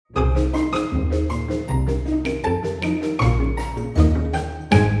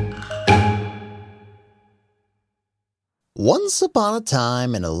Once upon a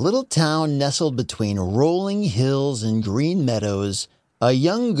time, in a little town nestled between rolling hills and green meadows, a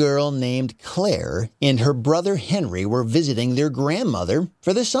young girl named Claire and her brother Henry were visiting their grandmother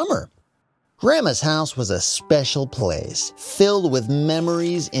for the summer. Grandma's house was a special place, filled with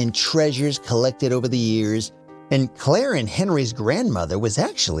memories and treasures collected over the years, and Claire and Henry's grandmother was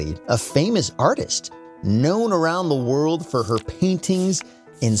actually a famous artist, known around the world for her paintings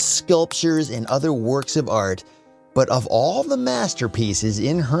and sculptures and other works of art. But of all the masterpieces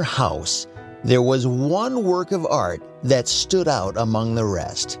in her house, there was one work of art that stood out among the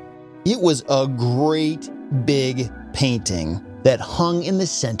rest. It was a great big painting that hung in the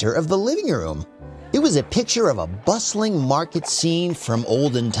center of the living room. It was a picture of a bustling market scene from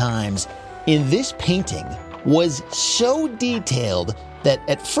olden times, and this painting was so detailed that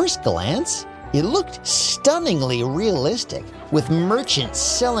at first glance, it looked stunningly realistic, with merchants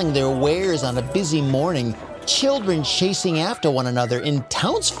selling their wares on a busy morning, children chasing after one another, and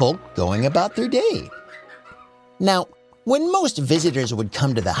townsfolk going about their day. Now, when most visitors would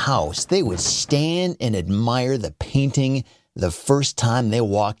come to the house, they would stand and admire the painting the first time they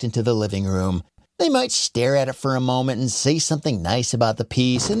walked into the living room. They might stare at it for a moment and say something nice about the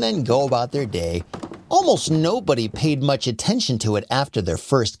piece and then go about their day. Almost nobody paid much attention to it after their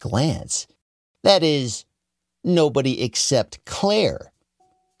first glance. That is, nobody except Claire.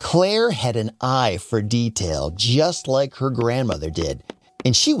 Claire had an eye for detail, just like her grandmother did,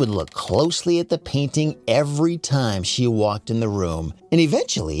 and she would look closely at the painting every time she walked in the room. And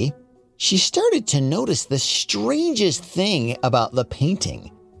eventually, she started to notice the strangest thing about the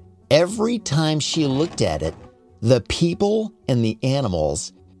painting. Every time she looked at it, the people and the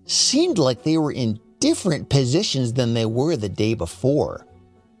animals seemed like they were in different positions than they were the day before.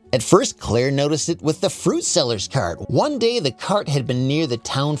 At first, Claire noticed it with the fruit seller's cart. One day, the cart had been near the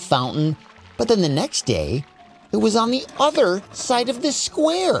town fountain, but then the next day, it was on the other side of the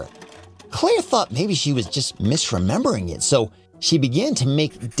square. Claire thought maybe she was just misremembering it, so she began to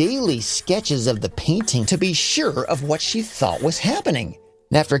make daily sketches of the painting to be sure of what she thought was happening.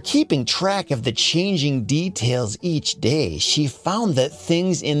 And after keeping track of the changing details each day, she found that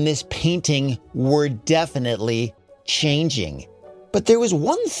things in this painting were definitely changing. But there was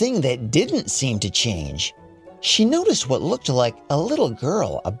one thing that didn't seem to change. She noticed what looked like a little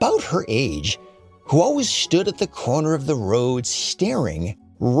girl about her age who always stood at the corner of the road staring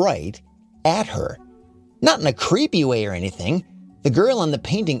right at her. Not in a creepy way or anything. The girl in the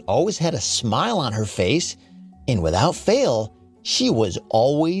painting always had a smile on her face, and without fail, she was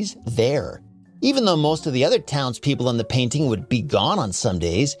always there. Even though most of the other townspeople in the painting would be gone on some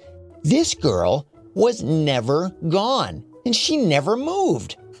days, this girl was never gone. And she never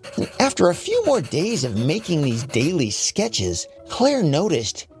moved. And after a few more days of making these daily sketches, Claire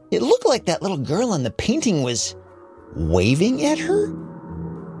noticed it looked like that little girl in the painting was waving at her.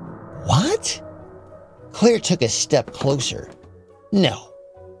 What? Claire took a step closer. No.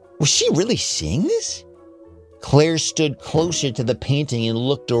 Was she really seeing this? Claire stood closer to the painting and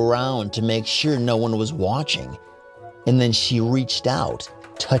looked around to make sure no one was watching. And then she reached out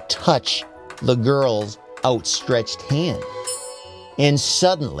to touch the girl's outstretched hand. And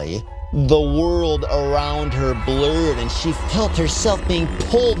suddenly, the world around her blurred and she felt herself being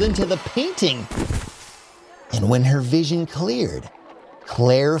pulled into the painting. And when her vision cleared,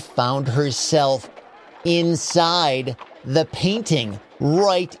 Claire found herself inside the painting,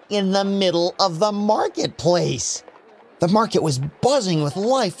 right in the middle of the marketplace. The market was buzzing with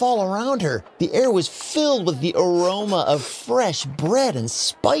life all around her. The air was filled with the aroma of fresh bread and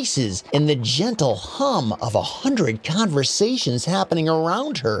spices and the gentle hum of 100 conversations happening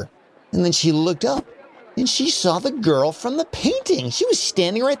around her. And then she looked up and she saw the girl from the painting. She was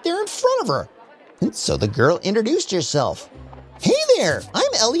standing right there in front of her. And so the girl introduced herself. "Hey there,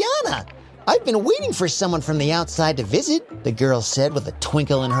 I'm Eliana. I've been waiting for someone from the outside to visit," the girl said with a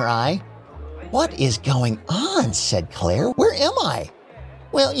twinkle in her eye. "What is going on?" said Claire. "Where am I?"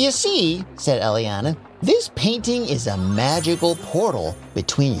 "Well, you see," said Eliana, "this painting is a magical portal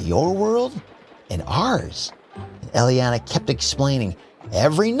between your world and ours." And Eliana kept explaining,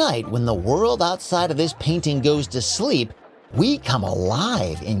 "Every night when the world outside of this painting goes to sleep, we come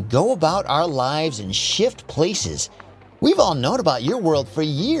alive and go about our lives and shift places. We've all known about your world for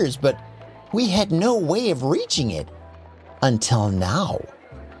years, but we had no way of reaching it until now."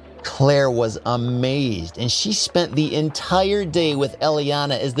 Claire was amazed, and she spent the entire day with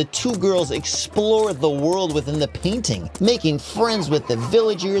Eliana as the two girls explored the world within the painting, making friends with the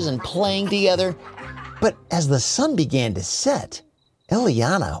villagers and playing together. But as the sun began to set,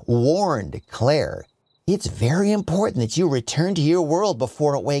 Eliana warned Claire, "It's very important that you return to your world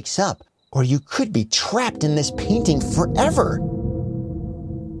before it wakes up. or you could be trapped in this painting forever."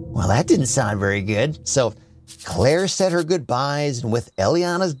 Well, that didn't sound very good. So Claire said her goodbyes, and with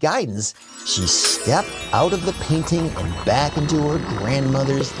Eliana's guidance, she stepped out of the painting and back into her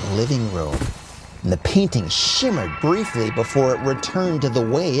grandmother's living room. And the painting shimmered briefly before it returned to the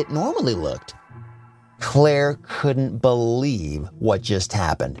way it normally looked. Claire couldn't believe what just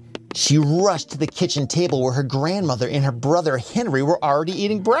happened. She rushed to the kitchen table where her grandmother and her brother Henry were already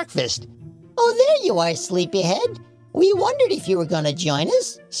eating breakfast. "Oh, there you are, sleepyhead. We wondered if you were going to join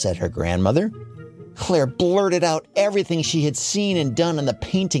us," said her grandmother. Claire blurted out everything she had seen and done in the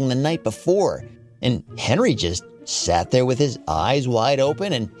painting the night before, and Henry just sat there with his eyes wide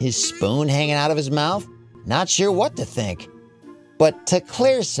open and his spoon hanging out of his mouth, not sure what to think. But to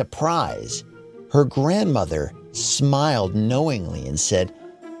Claire's surprise, her grandmother smiled knowingly and said,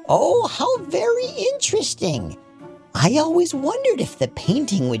 "Oh, how very interesting. I always wondered if the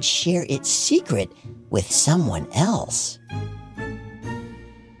painting would share its secret with someone else."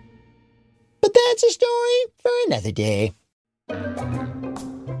 But that's a story for another day.